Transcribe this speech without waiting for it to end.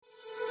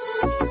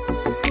Hello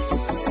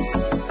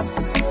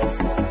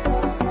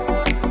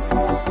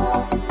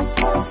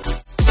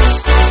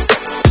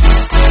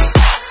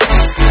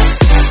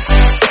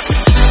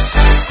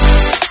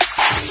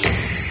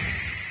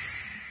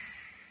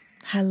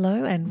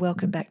and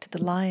welcome back to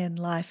the Lion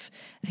Life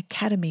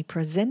Academy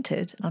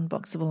presented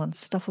Unboxable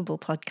Unstoppable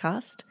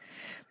podcast.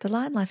 The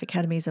Lion Life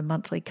Academy is a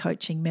monthly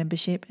coaching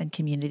membership and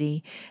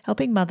community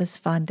helping mothers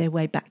find their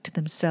way back to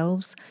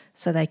themselves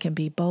so they can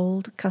be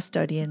bold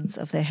custodians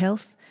of their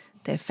health,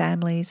 their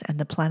families and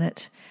the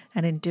planet,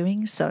 and in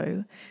doing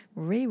so,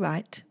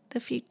 rewrite the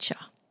future.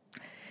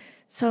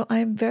 So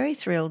I'm very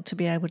thrilled to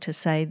be able to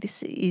say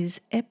this is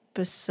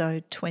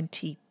episode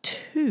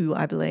 22,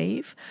 I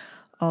believe,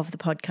 of the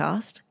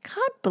podcast.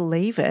 Can't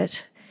believe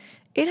it.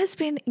 It has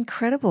been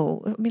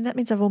incredible. I mean, that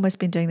means I've almost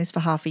been doing this for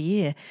half a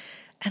year.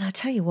 And I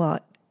tell you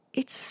what,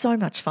 it's so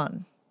much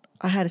fun.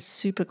 I had a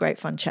super great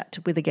fun chat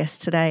with a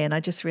guest today, and I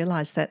just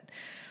realized that,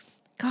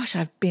 gosh,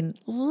 I've been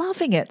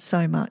loving it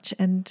so much.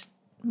 And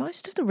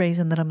most of the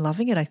reason that I'm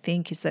loving it, I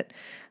think, is that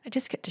I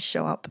just get to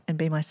show up and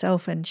be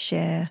myself and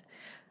share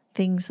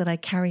things that I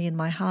carry in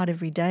my heart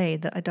every day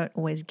that I don't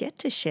always get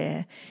to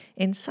share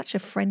in such a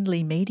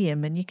friendly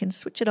medium, and you can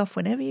switch it off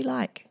whenever you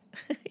like.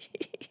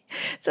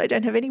 So I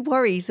don't have any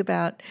worries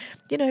about,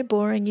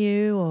 boring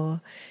you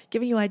or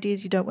giving you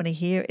ideas you don't want to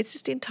hear. It's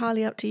just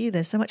entirely up to you.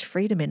 There's so much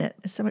freedom in it.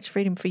 There's so much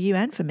freedom for you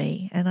and for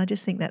me, and I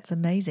just think that's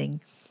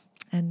amazing.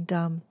 And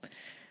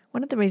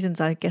one of the reasons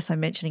I guess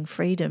I'm mentioning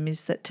freedom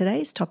is that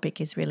today's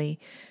topic is really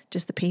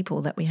just the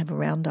people that we have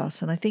around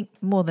us. And I think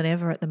more than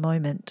ever at the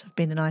moment, I've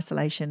been in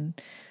isolation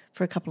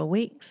for a couple of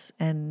weeks,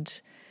 and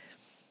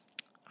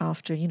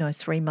after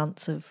 3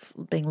 months of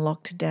being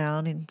locked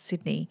down in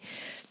Sydney,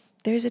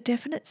 there is a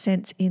definite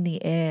sense in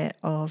the air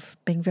of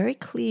being very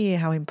clear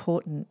how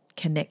important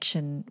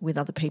connection with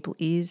other people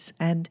is,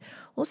 and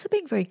also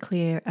being very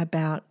clear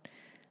about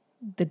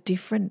the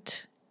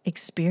different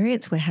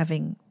experience we're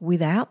having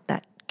without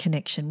that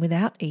connection,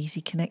 without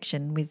easy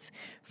connection with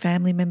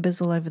family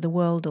members all over the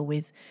world, or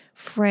with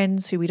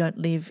friends who we don't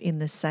live in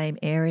the same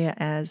area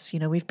as.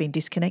 We've been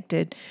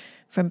disconnected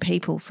from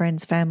people,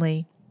 friends,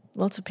 family,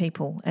 lots of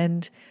people.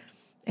 And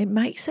it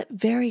makes it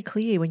very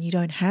clear when you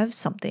don't have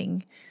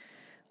something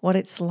what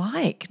it's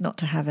like not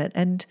to have it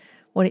and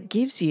what it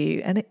gives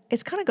you. And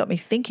it's kind of got me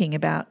thinking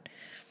about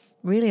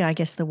really, I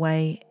guess, the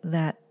way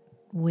that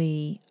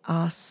we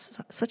are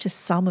such a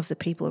sum of the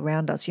people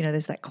around us.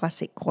 There's that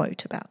classic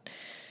quote about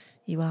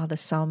you are the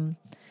sum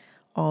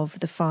of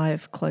the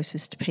 5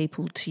 closest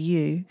people to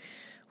you.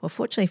 Well,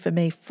 fortunately for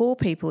me, 4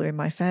 people are in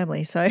my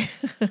family. So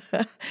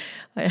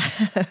I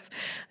have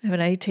an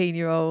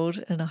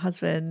 18-year-old and a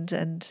husband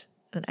and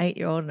an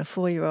 8-year-old and a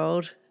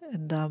 4-year-old.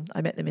 And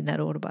I met them in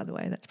that order, by the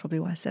way. That's probably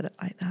why I said it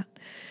like that.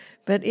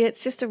 But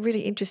it's just a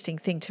really interesting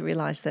thing to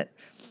realise that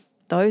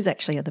those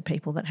actually are the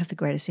people that have the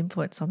greatest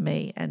influence on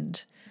me,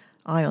 and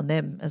I on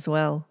them as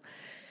well.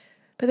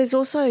 But there's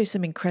also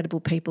some incredible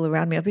people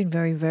around me. I've been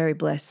very, very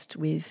blessed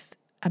with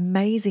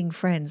amazing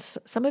friends,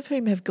 some of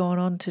whom have gone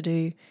on to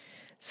do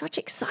such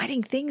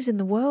exciting things in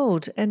the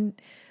world. And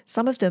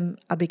some of them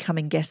are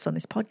becoming guests on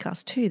this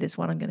podcast too. There's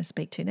one I'm going to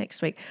speak to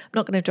next week. I'm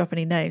not going to drop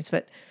any names,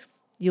 but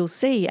you'll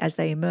see as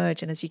they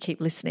emerge and as you keep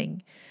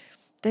listening,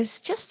 there's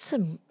just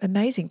some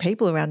amazing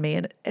people around me.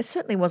 And it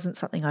certainly wasn't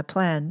something I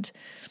planned.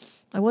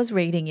 I was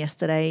reading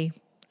yesterday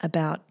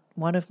about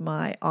one of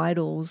my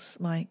idols,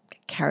 my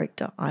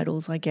character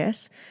idols, I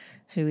guess,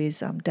 who is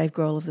Dave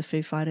Grohl of the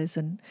Foo Fighters.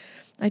 And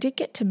I did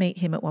get to meet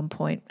him at one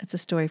point. It's a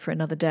story for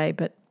another day,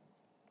 but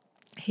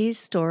his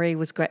story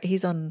was great.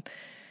 There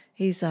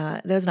was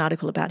an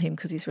article about him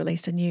because he's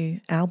released a new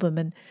album,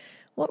 and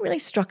what really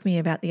struck me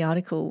about the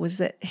article was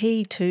that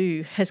he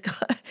too has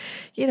got,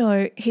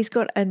 he's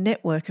got a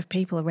network of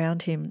people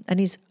around him, and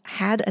he's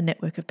had a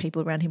network of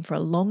people around him for a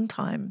long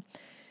time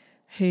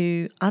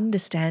who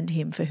understand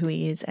him for who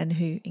he is and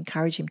who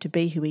encourage him to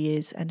be who he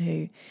is and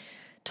who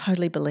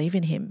totally believe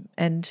in him.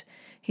 And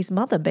his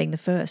mother being the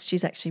first,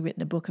 she's actually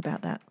written a book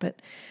about that.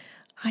 But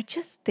I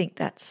just think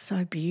that's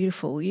so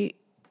beautiful.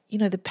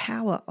 The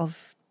power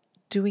of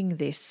doing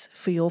this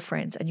for your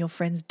friends and your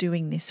friends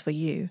doing this for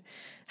you,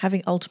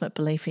 having ultimate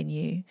belief in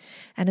you,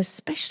 and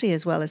especially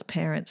as well as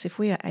parents, if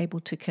we are able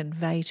to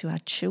convey to our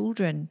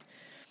children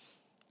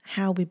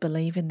how we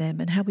believe in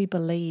them and how we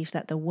believe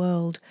that the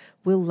world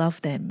will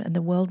love them and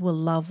the world will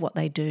love what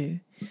they do.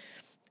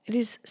 It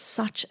is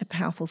such a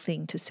powerful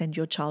thing to send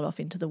your child off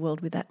into the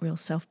world with that real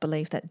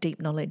self-belief, that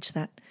deep knowledge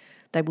that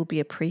they will be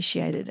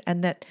appreciated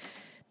and that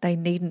they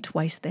needn't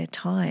waste their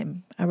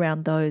time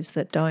around those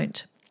that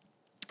don't.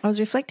 I was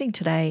reflecting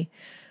today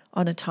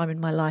on a time in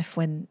my life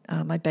when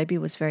my baby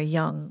was very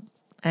young,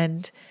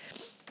 and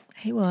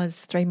he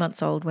was 3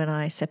 months old when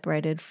I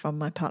separated from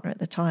my partner at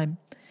the time.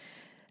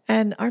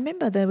 And I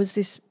remember there was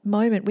this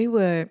moment, we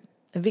were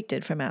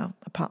evicted from our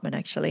apartment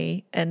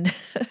actually, and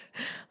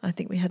I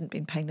think we hadn't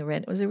been paying the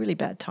rent. It was a really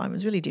bad time. It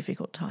was a really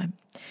difficult time.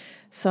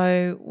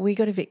 So we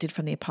got evicted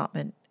from the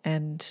apartment,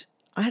 and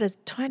I had a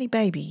tiny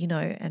baby,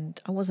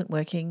 and I wasn't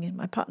working, and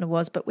my partner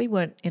was, but we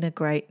weren't in a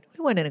great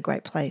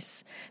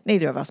place,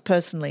 neither of us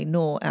personally,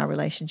 nor our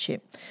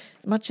relationship.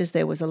 As much as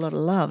there was a lot of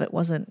love, it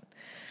wasn't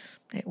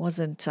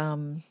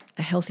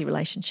a healthy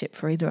relationship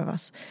for either of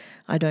us,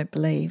 I don't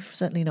believe,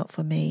 certainly not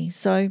for me.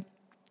 So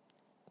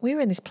we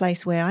were in this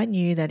place where I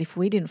knew that if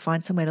we didn't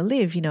find somewhere to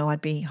live,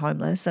 I'd be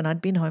homeless, and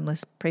I'd been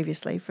homeless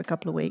previously for a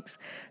couple of weeks.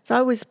 So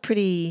I was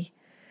pretty,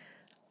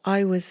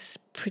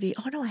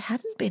 oh no, I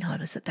hadn't been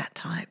homeless at that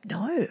time.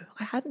 No,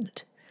 I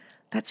hadn't.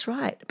 That's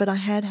right. But I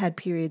had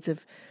periods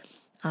of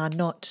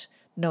not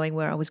knowing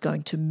where I was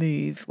going to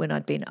move when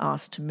I'd been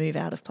asked to move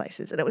out of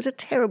places. And it was a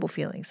terrible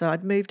feeling. So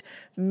I'd moved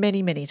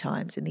many, many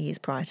times in the years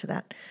prior to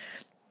that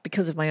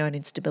because of my own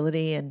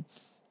instability and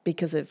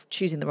because of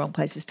choosing the wrong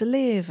places to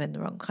live and the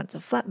wrong kinds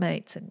of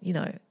flatmates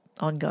and,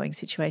 ongoing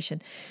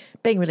situation.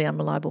 Being a really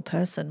unreliable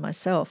person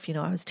myself,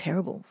 I was a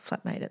terrible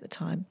flatmate at the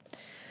time.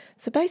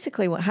 So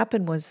basically what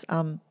happened was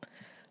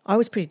I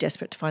was pretty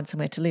desperate to find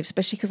somewhere to live,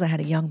 especially because I had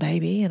a young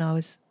baby and I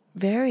was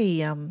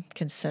very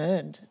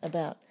concerned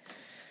about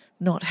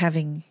not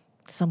having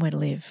somewhere to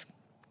live.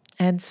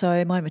 And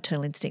so my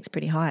maternal instinct's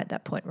pretty high at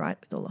that point, right,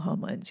 with all the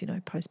hormones,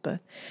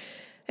 post-birth.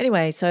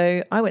 Anyway,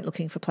 so I went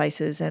looking for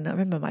places, and I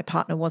remember my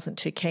partner wasn't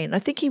too keen. I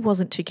think he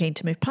wasn't too keen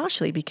to move,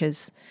 partially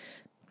because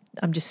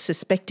I'm just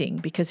suspecting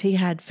because he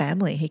had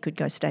family he could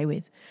go stay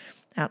with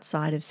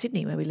outside of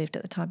Sydney where we lived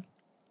at the time.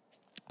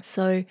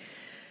 So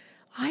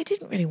I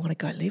didn't really want to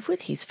go live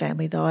with his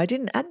family, though. I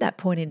didn't, at that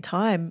point in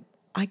time,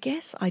 I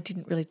guess I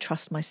didn't really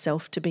trust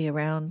myself to be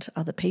around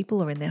other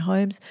people or in their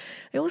homes.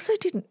 I also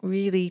didn't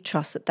really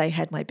trust that they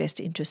had my best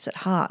interests at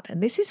heart.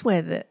 And this is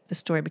where the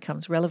story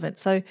becomes relevant.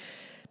 So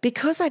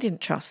because I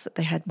didn't trust that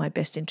they had my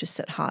best interests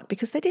at heart,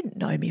 because they didn't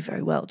know me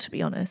very well, to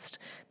be honest.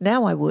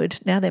 Now I would.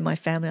 Now they're my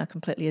family. I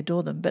completely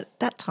adore them. But at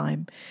that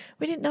time,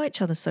 we didn't know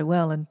each other so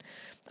well, and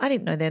I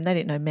didn't know them. They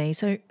didn't know me.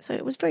 So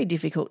it was very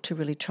difficult to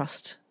really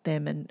trust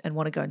them and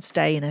want to go and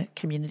stay in a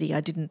community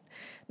I didn't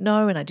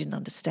know and I didn't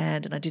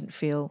understand, and I didn't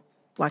feel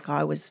like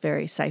I was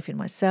very safe in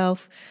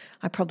myself.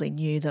 I probably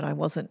knew that I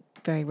wasn't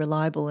very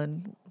reliable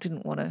and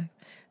didn't want to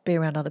be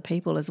around other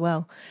people as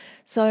well.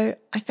 So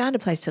I found a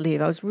place to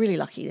live. I was really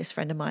lucky. This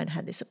friend of mine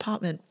had this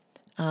apartment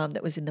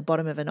that was in the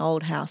bottom of an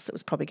old house that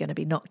was probably going to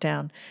be knocked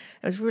down.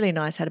 It was really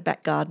nice, had a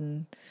back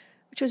garden,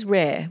 which was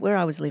rare. Where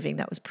I was living,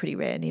 that was pretty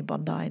rare, near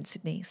Bondi in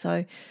Sydney.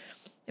 So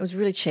it was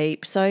really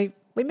cheap. So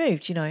we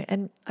moved,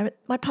 and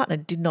my partner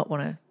did not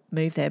want to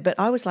move there, but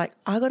I was like,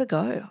 I got to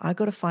go. I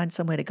got to find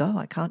somewhere to go.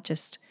 I can't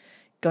just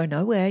go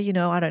nowhere.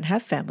 I don't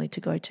have family to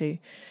go to.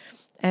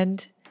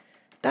 And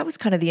that was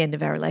kind of the end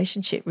of our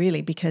relationship,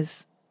 really,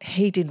 because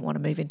he didn't want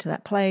to move into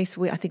that place.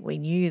 I think we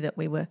knew that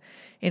we were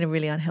in a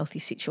really unhealthy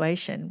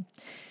situation.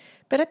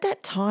 But at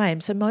that time,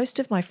 so most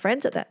of my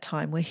friends at that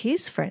time were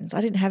his friends.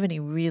 I didn't have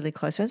any really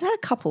close friends. I had a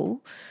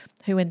couple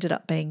who ended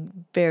up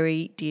being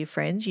very dear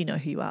friends. You know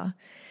who you are.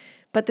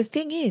 But the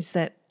thing is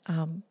that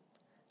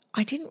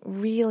I didn't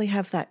really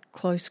have that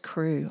close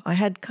crew. I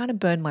had kind of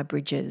burned my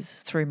bridges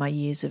through my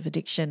years of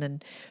addiction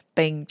and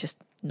being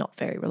just not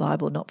very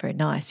reliable, not very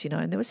nice,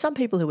 and there were some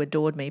people who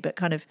adored me, but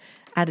kind of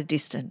at a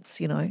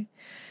distance,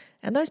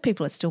 and those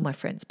people are still my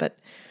friends. But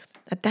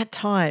at that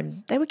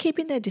time, they were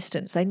keeping their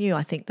distance. They knew,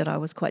 I think, that I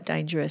was quite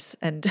dangerous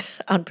and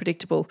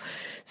unpredictable.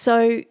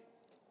 So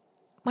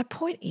my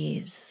point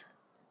is,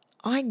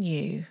 I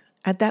knew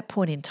at that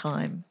point in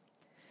time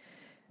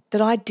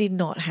that I did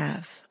not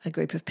have a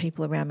group of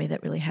people around me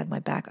that really had my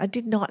back. I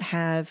did not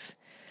have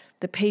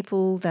the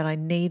people that I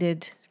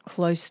needed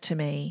close to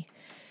me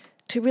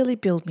to really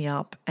build me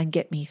up and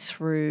get me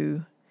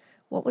through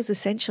what was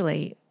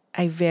essentially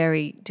a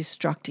very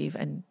destructive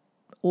and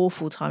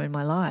awful time in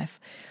my life.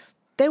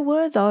 There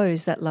were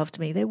those that loved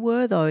me. There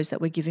were those that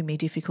were giving me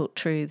difficult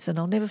truths, and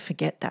I'll never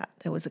forget that.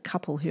 There was a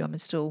couple who I'm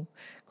still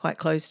quite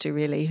close to,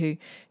 really, who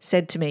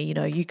said to me,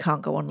 you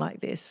can't go on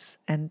like this.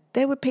 And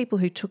there were people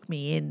who took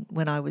me in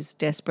when I was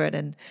desperate,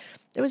 and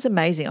it was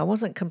amazing. I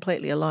wasn't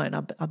completely alone.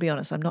 I'll be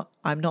honest. I'm not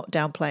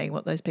downplaying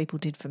what those people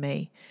did for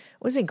me.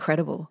 It was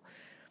incredible.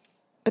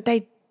 But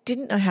they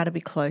didn't know how to be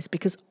close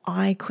because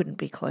I couldn't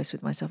be close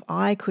with myself.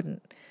 I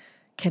couldn't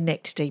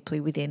connect deeply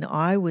within.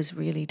 I was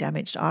really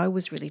damaged. I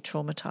was really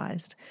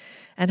traumatized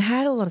and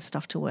had a lot of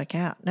stuff to work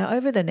out. Now,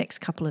 over the next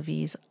couple of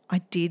years, I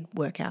did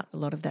work out a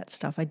lot of that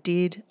stuff. I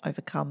did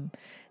overcome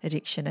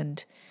addiction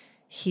and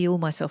heal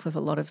myself of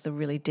a lot of the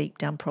really deep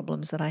down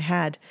problems that I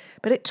had.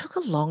 But it took a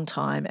long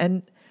time.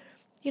 And,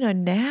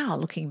 now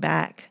looking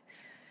back,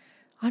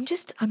 I'm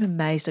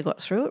amazed I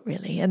got through it,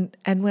 really. And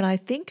when I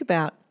think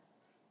about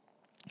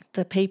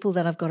the people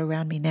that I've got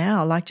around me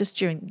now, like just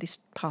during this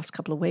past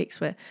couple of weeks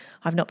where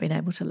I've not been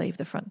able to leave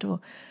the front door,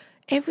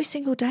 every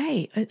single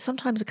day,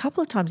 sometimes a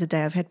couple of times a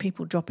day, I've had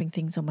people dropping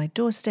things on my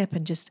doorstep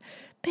and just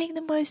being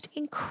the most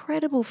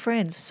incredible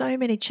friends, so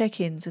many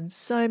check-ins and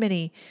so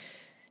many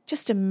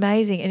just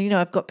amazing. And,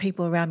 I've got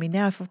people around me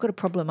now. If I've got a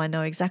problem, I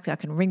know exactly. I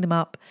can ring them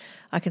up.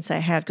 I can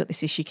say, hey, I've got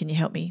this issue. Can you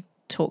help me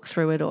talk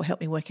through it or help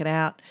me work it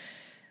out?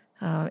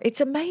 It's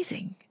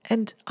amazing.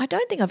 And I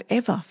don't think I've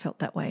ever felt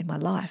that way in my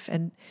life.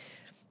 And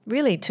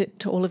really to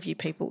all of you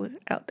people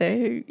out there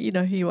who, you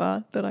know who you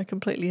are, that I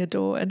completely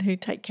adore and who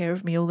take care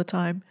of me all the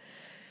time.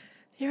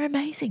 You're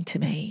amazing to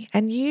me.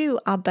 And you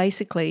are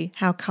basically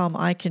how come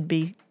I can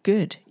be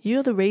good.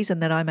 You're the reason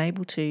that I'm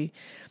able to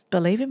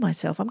believe in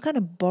myself. I'm kind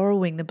of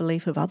borrowing the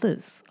belief of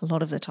others a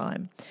lot of the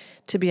time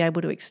to be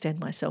able to extend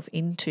myself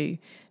into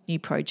new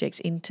projects,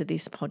 into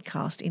this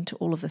podcast, into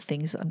all of the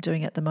things that I'm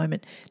doing at the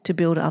moment to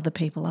build other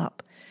people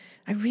up.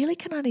 I really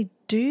can only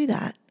do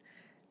that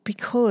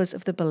because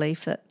of the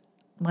belief that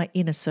my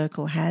inner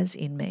circle has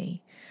in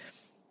me.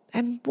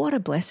 And what a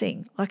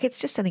blessing. Like, it's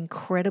just an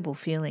incredible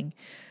feeling.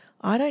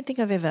 I don't think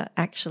I've ever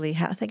actually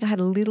had, I think I had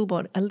a little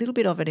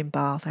bit of it in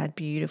Bath. I had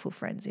beautiful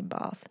friends in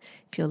Bath.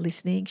 If you're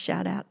listening,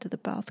 shout out to the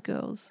Bath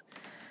girls.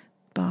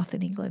 Bath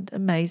in England,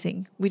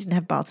 amazing. We didn't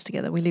have baths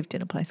together. We lived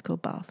in a place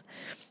called Bath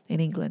in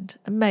England.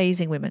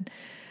 Amazing women.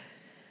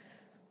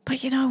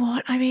 But you know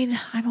what? I mean,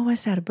 I'm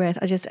almost out of breath.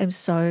 I just am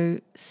so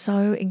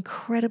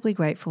incredibly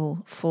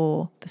grateful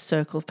for the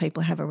circle of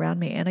people I have around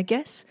me. And I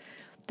guess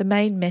the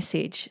main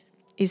message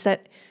is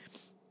that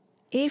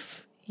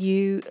if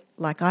you,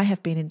 like I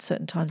have been in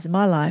certain times in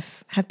my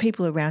life, have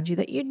people around you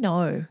that you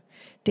know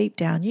deep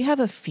down, you have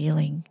a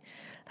feeling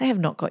they have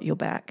not got your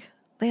back.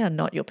 They are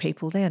not your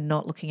people. They are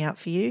not looking out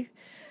for you.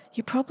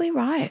 You're probably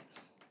right.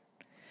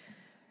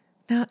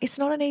 Now, it's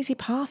not an easy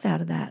path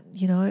out of that.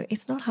 You know,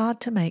 it's not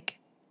hard to make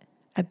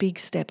a big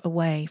step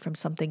away from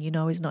something you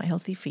know is not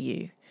healthy for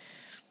you.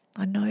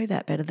 I know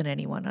that better than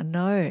anyone. I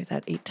know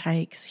that it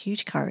takes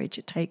huge courage.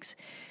 It takes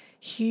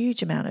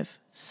huge amount of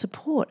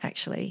support,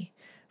 actually,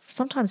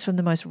 sometimes from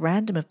the most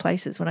random of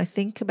places. When I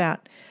think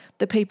about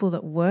the people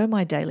that were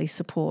my daily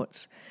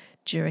supports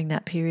during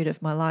that period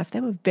of my life,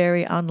 they were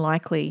very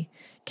unlikely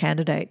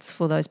candidates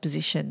for those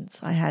positions.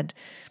 I had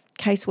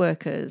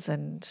caseworkers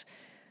and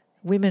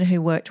women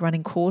who worked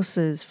running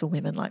courses for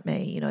women like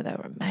me. You know, they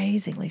were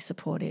amazingly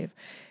supportive.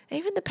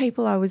 Even the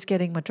people I was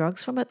getting my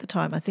drugs from at the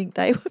time, I think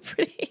they were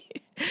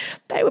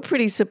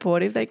pretty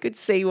supportive. They could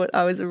see what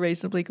I was a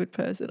reasonably good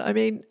person. I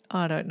mean,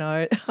 I don't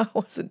know. I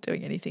wasn't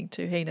doing anything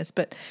too heinous,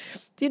 but,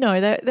 you know,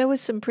 there was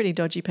some pretty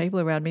dodgy people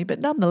around me. But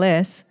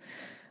nonetheless,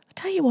 I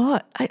tell you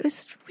what, it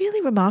was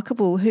really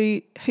remarkable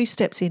who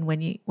steps in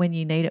when you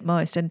need it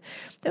most. And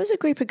there was a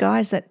group of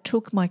guys that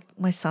took my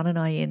son and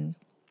I in,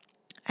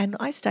 and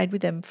I stayed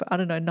with them for,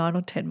 9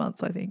 or 10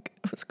 months, I think.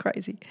 It was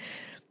crazy.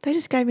 They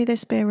just gave me their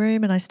spare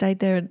room and I stayed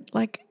there, and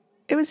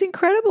it was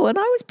incredible. And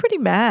I was pretty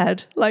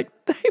mad. They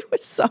were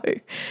so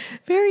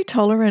very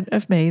tolerant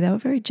of me. They were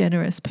very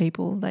generous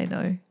people. They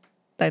know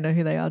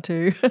who they are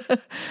too.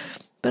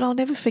 But I'll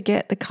never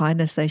forget the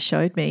kindness they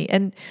showed me.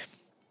 And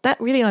that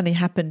really only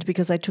happened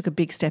because I took a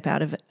big step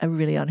out of a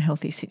really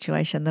unhealthy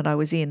situation that I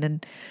was in.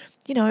 And,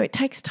 you know, it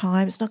takes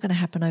time. It's not going to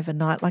happen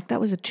overnight. That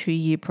was a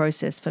 2-year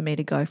process for me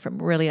to go from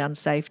really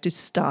unsafe to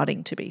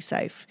starting to be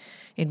safe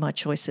in my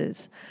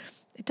choices.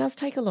 It does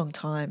take a long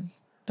time.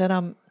 But,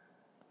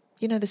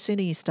 you know, the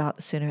sooner you start,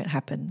 the sooner it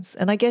happens.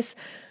 And I guess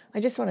I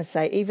just want to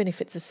say, even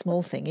if it's a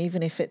small thing,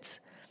 even if it's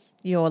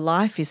your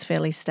life is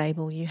fairly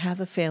stable, you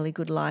have a fairly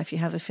good life, you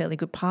have a fairly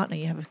good partner,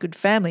 you have a good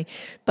family,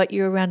 but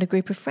you're around a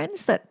group of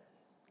friends that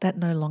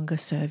no longer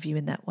serve you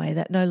in that way,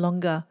 that no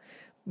longer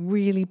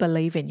really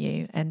believe in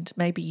you, and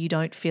maybe you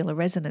don't feel a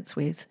resonance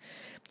with,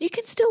 you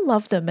can still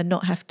love them and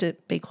not have to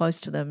be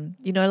close to them.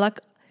 You know, I've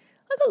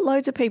got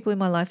loads of people in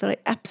my life that I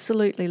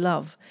absolutely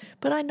love,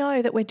 but I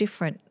know that we're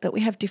different, that we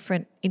have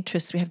different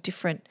interests, we have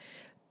different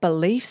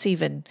beliefs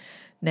even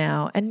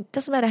now, and it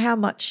doesn't matter how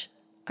much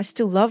I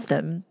still love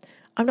them,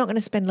 I'm not going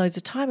to spend loads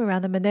of time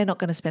around them and they're not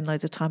going to spend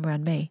loads of time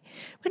around me.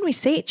 When we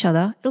see each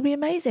other, it'll be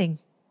amazing.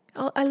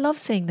 I love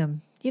seeing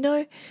them, you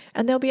know,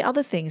 and there'll be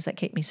other things that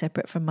keep me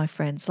separate from my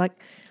friends.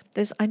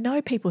 I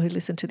know people who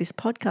listen to this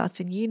podcast,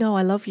 and you know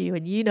I love you,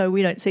 and you know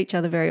we don't see each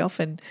other very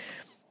often,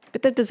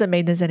 but that doesn't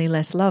mean there's any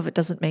less love. It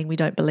doesn't mean we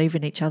don't believe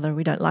in each other,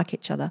 we don't like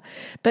each other,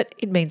 but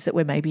it means that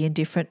we're maybe in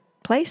different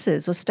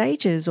places or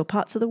stages or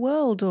parts of the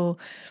world, or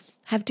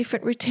have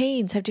different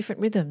routines, have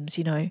different rhythms,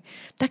 you know.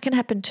 That can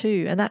happen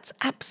too, and that's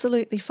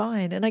absolutely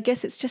fine. And I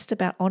guess it's just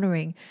about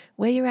honouring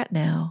where you're at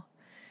now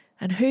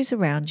and who's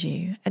around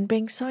you, and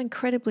being so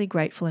incredibly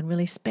grateful and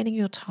really spending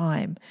your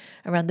time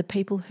around the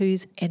people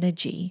whose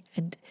energy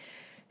and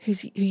who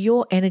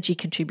your energy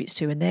contributes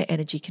to and their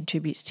energy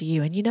contributes to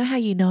you. And you know how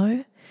you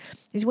know?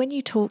 Is when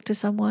you talk to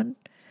someone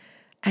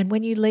and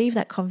when you leave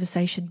that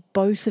conversation,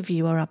 both of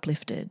you are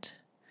uplifted.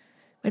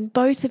 When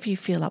both of you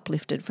feel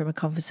uplifted from a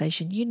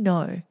conversation, you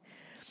know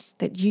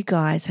that you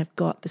guys have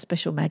got the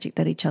special magic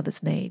that each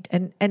other's need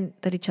and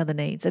that each other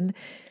needs. And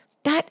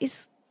that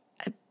is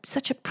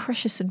such a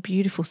precious and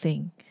beautiful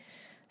thing.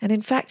 And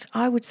in fact,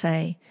 I would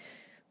say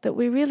that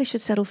we really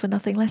should settle for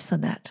nothing less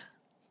than that.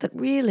 That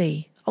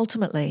really,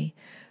 ultimately,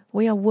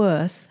 we are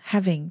worth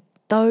having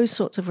those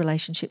sorts of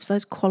relationships,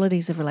 those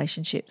qualities of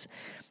relationships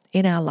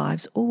in our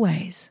lives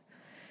always.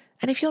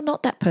 And if you're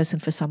not that person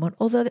for someone,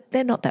 or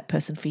they're not that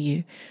person for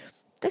you,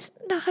 there's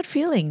no hard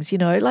feelings, you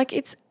know.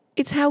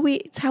 It's how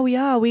we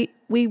are.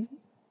 We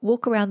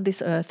walk around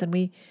this earth and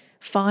we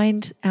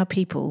find our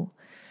people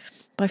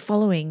by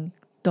following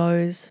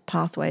those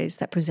pathways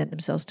that present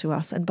themselves to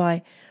us, and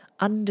by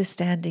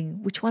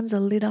understanding which ones are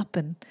lit up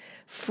and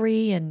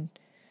free and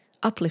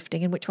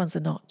uplifting and which ones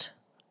are not.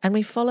 And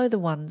we follow the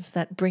ones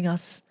that bring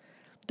us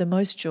the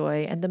most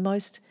joy and the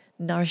most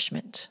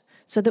nourishment,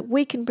 so that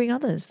we can bring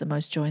others the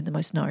most joy and the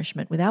most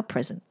nourishment with our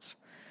presence.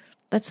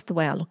 That's the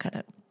way I look at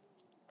it.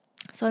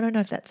 So I don't know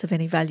if that's of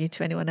any value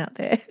to anyone out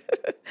there.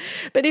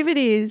 But if it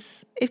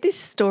is, if this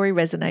story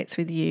resonates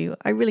with you,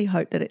 I really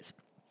hope that it's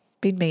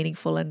been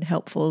meaningful and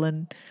helpful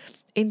and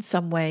in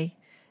some way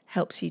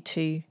helps you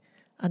to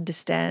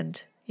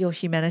understand your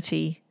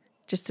humanity,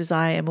 just as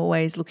I am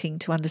always looking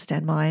to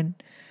understand mine.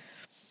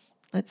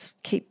 Let's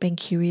keep being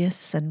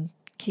curious and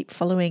keep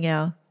following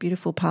our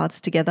beautiful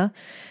paths together.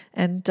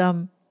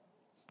 And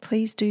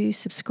please do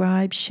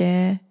subscribe,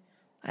 share.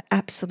 I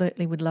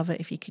absolutely would love it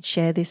if you could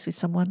share this with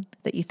someone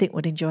that you think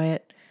would enjoy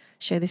it.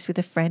 Share this with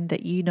a friend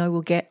that you know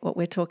will get what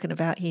we're talking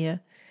about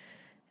here.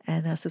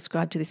 And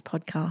subscribe to this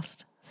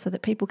podcast so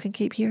that people can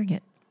keep hearing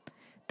it.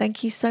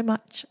 Thank you so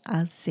much.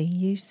 I'll see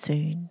you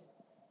soon.